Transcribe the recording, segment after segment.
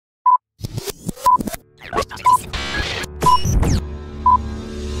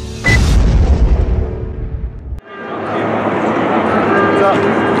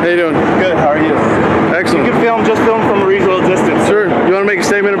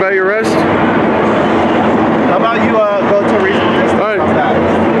about your arrest? How about you go to a reasonable distance? All right. How's that?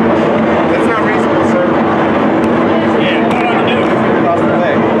 That's not reasonable, sir. Yeah, what do I do? Across the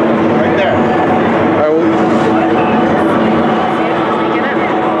way. Right there. All right, well,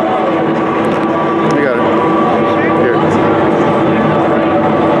 you got it. Here.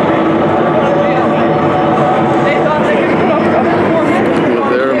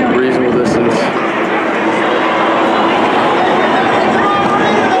 They're in reasonable distance.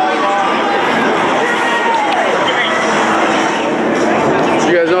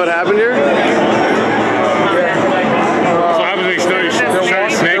 You guys know what happened here? So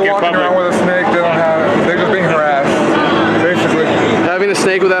obviously they're walking around with a snake. They're just being harassed, basically. Having a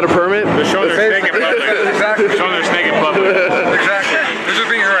snake without a permit? They're showing their snake in public. Exactly. Showing their snake in public. Exactly. They're just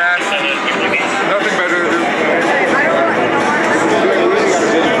being harassed. Nothing better to do.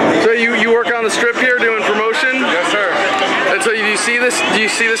 So you work on the strip here doing promotion? Yes, sir. And so do you see this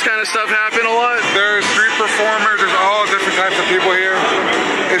kind of stuff happen a lot? There's street performers. There's all different types of people here.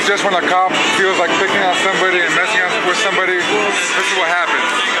 It's just when a cop feels like picking on somebody and messing up with somebody, this is what happens.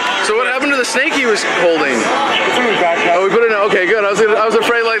 So what happened to the snake he was holding? It's in his backpack. Oh, we put it in. Okay, good. I was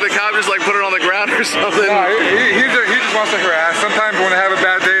afraid like the cop just like put it on the ground or something. No, he just wants to harass. Sometimes when they have a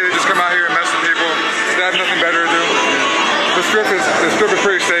bad day, they just come out here and mess with people. They have nothing better to do. The strip is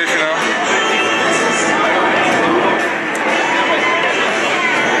pretty safe, you know.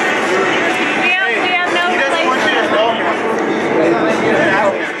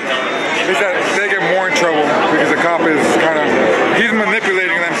 Is that they get more in trouble because the cop is he's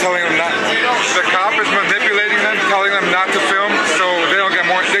manipulating them, telling them not. The cop is manipulating them, telling them not to film, so they don't get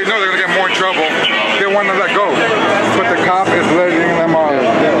more. They know they're gonna get more in trouble. They want to let go, but the cop is letting them on.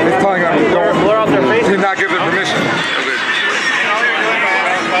 He's telling them don't. Blur out their face. He's not giving them permission.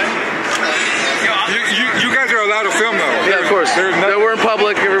 You guys are allowed to film though. Yeah, of course. We're in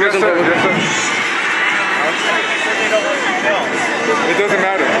public. Everybody's in public. Yes, sir. It doesn't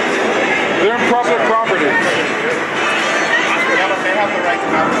matter. They're in public property. They have the right to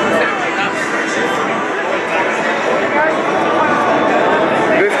have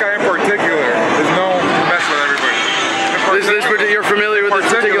This guy in particular is known to mess with everybody. You're familiar with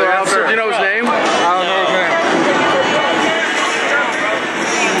this particular Yes, officer? sir. Do you know his name? I don't know his name.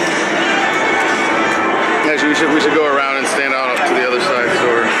 Actually, we should go around and stand out to the other side so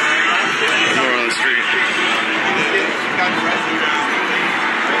we're more on the street.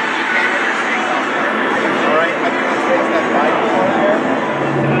 Alright, that bike over there.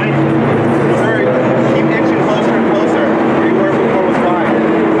 Sir, keep inching closer and closer. Where you were before was fine.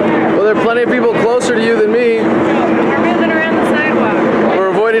 Well, there are plenty of people closer to you than me. We're moving around the sidewalk. We're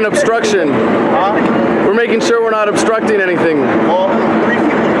avoiding obstruction. We're making sure we're not obstructing anything. Well, 3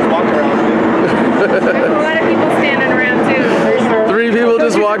 people just walked around. There's a lot of people standing around too. 3 people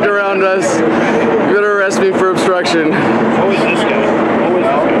just walked around us. You better arrest me for obstruction. Who is this guy? Who is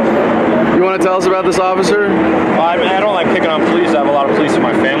this guy? You want to tell us about this officer? I don't like picking on police. I have a lot of police in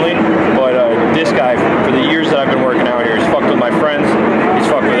my family, but this guy, for the years that I've been working out here, he's fucked with my friends. He's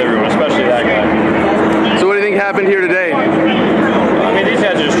fucked with everyone, especially that guy. So what do you think happened here today? I mean, these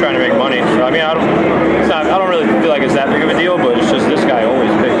guys are just trying to make money. So, I mean, I don't really feel like it's that big of a deal, but it's just this guy always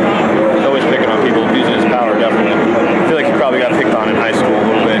picking on people, abusing his power, definitely. I feel like he probably got picked on in high school a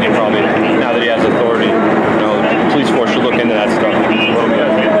little bit, and he probably, now that he has authority, the police force should look into that stuff a little bit.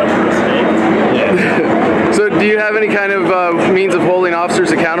 Yeah. So do you have any kind of means of holding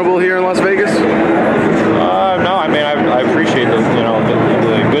officers accountable here in Las Vegas? No, I mean, I appreciate the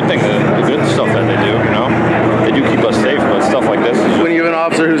good thing, the good stuff that they do, They do keep us safe, but stuff like this is just... When you have an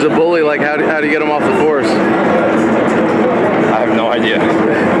officer who's a bully, like how do you get him off the force? I have no idea.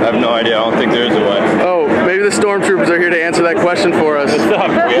 I don't think there is a way. Oh, maybe the stormtroopers are here to answer that question for us.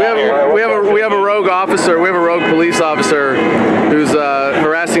 We have a rogue officer. We have a rogue police officer who's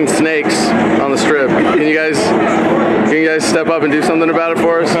harassing snakes on the strip. Can you guys step up and do something about it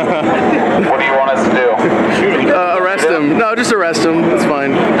for us? What do you want us to do? Shoot him. Arrest him. No, just arrest him. That's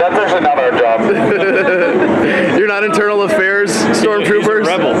fine. That's actually not our job. You're not internal affairs stormtroopers? He's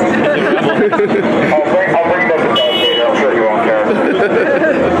a rebel. I'll bring that to the station. I'm sure you won't care.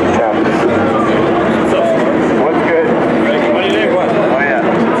 What's good? What do you think? What? Oh yeah.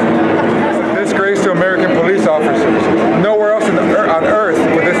 Disgrace to American police officers. Nowhere else on earth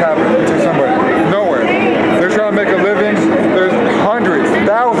would this happen to somebody. Nowhere. They're trying to make a living. There's hundreds,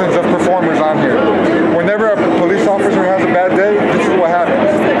 thousands of performers on here. Whenever a police officer has a bad day, this is what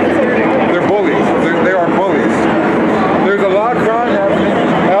happens. They're bullies. They are bullies. There's a lot of crime happening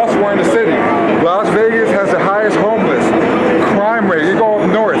elsewhere in the city. Las Vegas has the highest homeless crime rate. You go up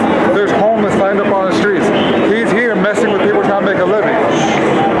north, there's homeless lined up on the streets. He's here messing with people trying to make a living.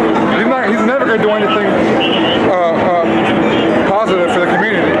 He's never going to do anything positive for the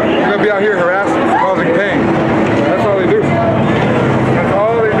community. He's going to be out here harassing, causing pain. That's all they do. That's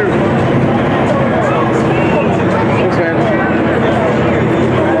all they do. Thanks, man.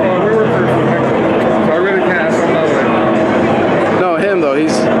 We work for so I really can't ask him another way. No, him though.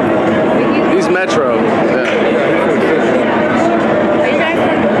 He's Metro. Yeah.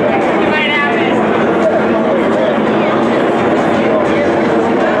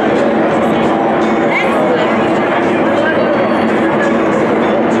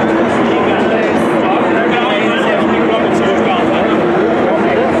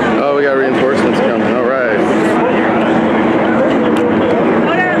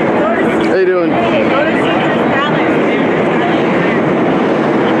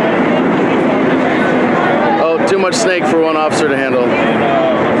 Snake for one officer to handle.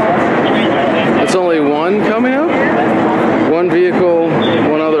 It's only one coming up? One vehicle,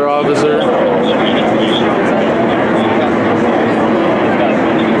 one other officer.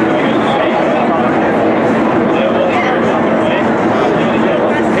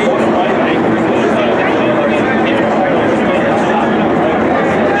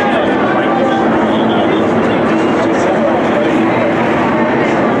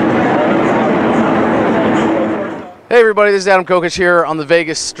 Hey everybody, this is Adam Kokich here on the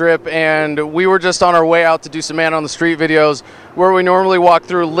Vegas Strip, and we were just on our way out to do some man on the street videos where we normally walk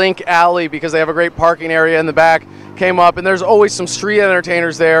through Link Alley because they have a great parking area in the back. Came up and there's always some street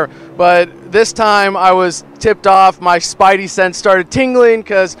entertainers there, but this time I was tipped off. My spidey sense started tingling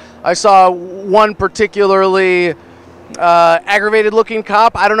because I saw one particularly aggravated looking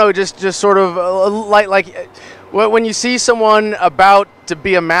cop. I don't know, just sort of like when you see someone about to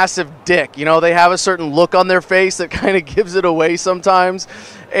be a massive dick, you know, they have a certain look on their face that kind of gives it away sometimes.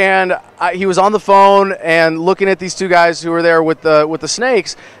 And he was on the phone and looking at these two guys who were there with the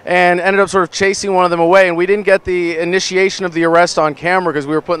snakes, and ended up sort of chasing one of them away. And we didn't get the initiation of the arrest on camera because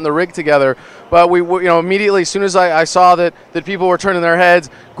we were putting the rig together. But we, you know, immediately as soon as I saw that people were turning their heads,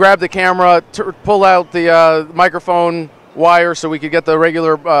 grabbed the camera, pulled out the microphone wire so we could get the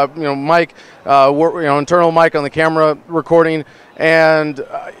regular mic, internal mic on the camera recording. And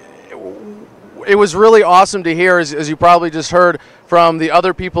it was really awesome to hear, as you probably just heard from the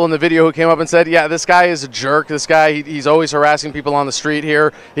other people in the video who came up and said, yeah, this guy is a jerk. This guy, he's always harassing people on the street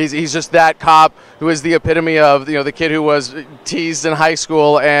here. He's just that cop who is the epitome of, you know, the kid who was teased in high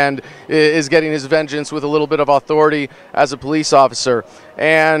school and is getting his vengeance with a little bit of authority as a police officer.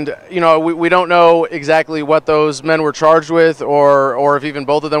 And, you know, we don't know exactly what those men were charged with, or if even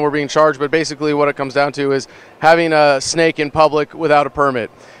both of them were being charged, but basically what it comes down to is having a snake in public without a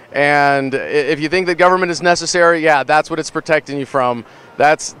permit. And if you think that government is necessary, yeah, that's what it's protecting you from.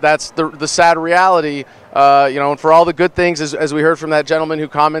 That's the sad reality. And for all the good things, as we heard from that gentleman who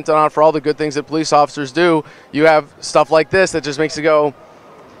commented on, for all the good things that police officers do, you have stuff like this that just makes you go,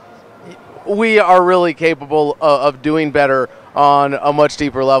 we are really capable of doing better on a much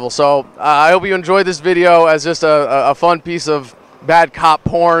deeper level. So I hope you enjoyed this video as just a fun piece of bad cop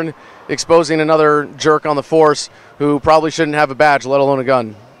porn exposing another jerk on the force who probably shouldn't have a badge, let alone a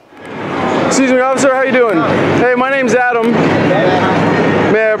gun. Excuse me, officer, how you doing? Hey, my name's Adam.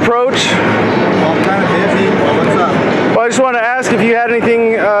 May I approach? Well, I'm kind of busy. What's up? Well, I just wanted to ask if you had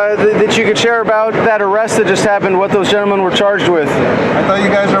anything that you could share about that arrest that just happened, what those gentlemen were charged with. I thought you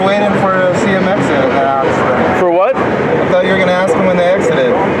guys were waiting for a CM exit. For what? I thought you were going to ask them when they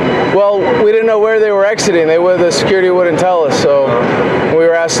exited. Well, we didn't know where they were exiting. The security wouldn't tell us, so we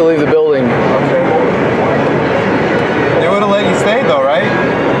were asked to leave the building. Okay. They would have let you stay though, right?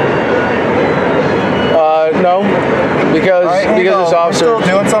 No, because this officer. We're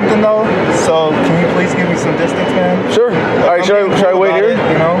still doing something though, so can you please give me some distance, man? Sure. All right, should I wait here?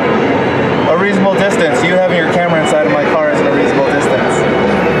 You know, a reasonable distance. You having your camera inside of my car isn't a reasonable distance.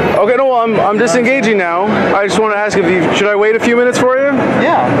 Okay, no, I'm disengaging now. I just want to ask should I wait a few minutes for you?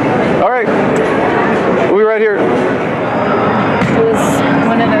 Yeah. All right. We'll be right here. It was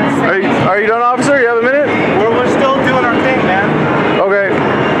one of those. Are you done, officer? You have a minute? We're still doing our thing, man. Okay.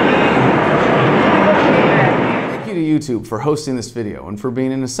 Thank you to YouTube for hosting this video and for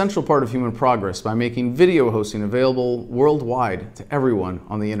being an essential part of human progress by making video hosting available worldwide to everyone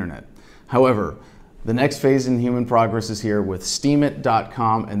on the internet. However, the next phase in human progress is here with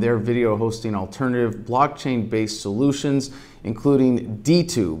Steemit.com and their video hosting alternative blockchain-based solutions, including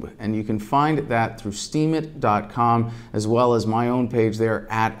DTube, and you can find that through Steemit.com as well as my own page there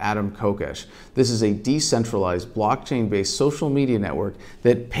at Adam Kokich. This is a decentralized blockchain-based social media network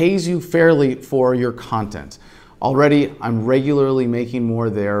that pays you fairly for your content. Already, I'm regularly making more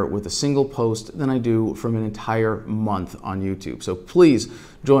there with a single post than I do from an entire month on YouTube. So please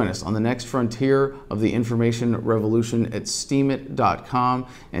join us on the next frontier of the information revolution at steemit.com.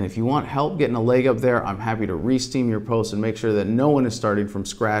 And if you want help getting a leg up there, I'm happy to re-steam your posts and make sure that no one is starting from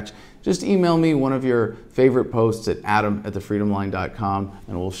scratch. Just email me one of your favorite posts at adam@thefreedomline.com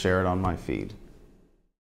and we'll share it on my feed.